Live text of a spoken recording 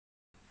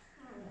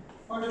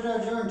Why did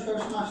I join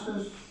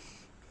Toastmasters?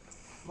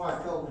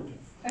 Wife told me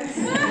to.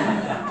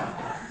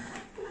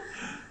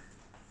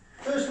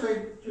 Firstly,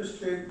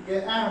 just to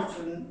get out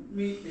and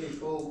meet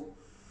people.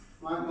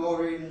 Like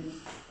Maureen,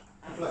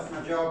 I've left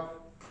my job.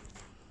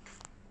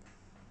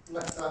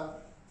 Left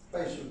that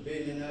place of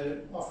being in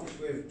an office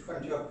with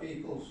 20 odd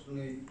people,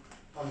 suddenly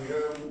on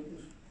your own,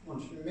 just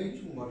wanted to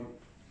meet somebody.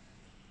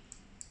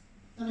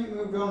 Then it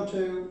moved on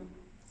to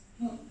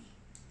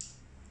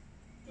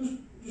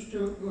just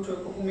to go to a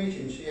couple of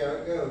meetings, see how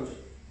it goes.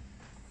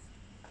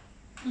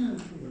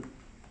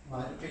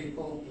 Like the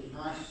people, it was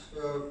nice.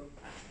 So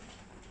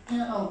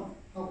yeah, I'll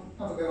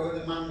have a go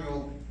with the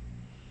manual.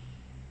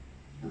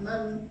 And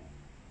then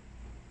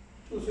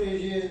 2 or 3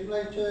 years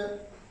later,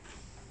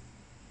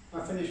 I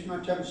finished my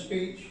 10th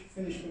speech,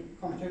 finished my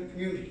competent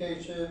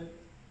communicator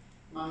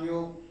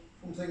manual,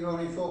 something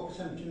only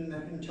 4% in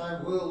the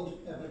entire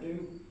world ever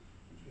do,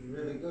 which was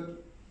really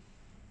good.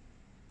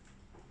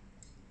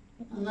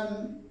 And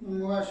then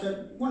my wife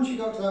said, once you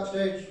got to that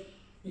stage,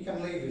 you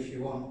can leave if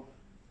you want.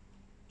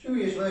 2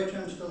 years later,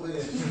 I'm still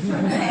here.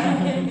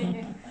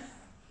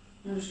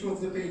 I just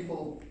love the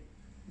people.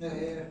 They're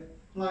here.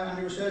 Like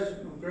Andrew says,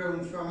 I've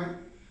grown from it.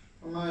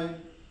 From my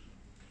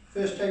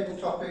first table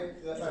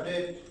topic that I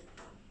did,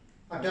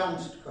 I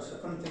danced because I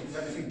couldn't think of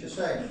anything to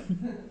say.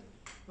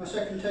 My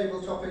second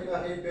table topic,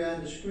 I hid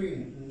behind the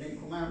screen and didn't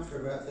come out for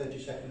about 30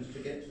 seconds to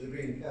get to the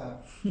green card.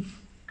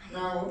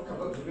 Now I've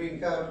got the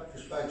green card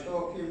just by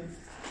talking.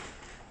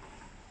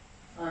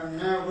 I'm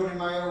now running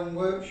my own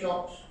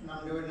workshops, and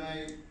I'm doing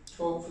a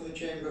talk for the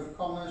Chamber of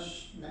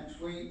Commerce next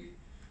week,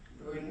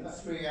 doing a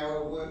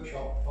 3-hour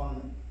workshop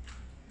on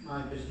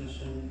my business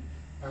and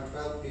how to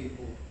help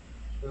people.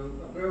 So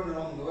I've grown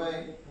along the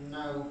way, and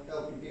now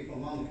helping people.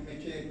 I'm on the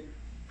committee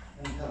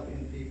and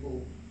helping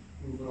people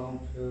move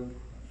along. So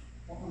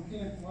that's what I'm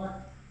here.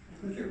 Why?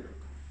 Thank you.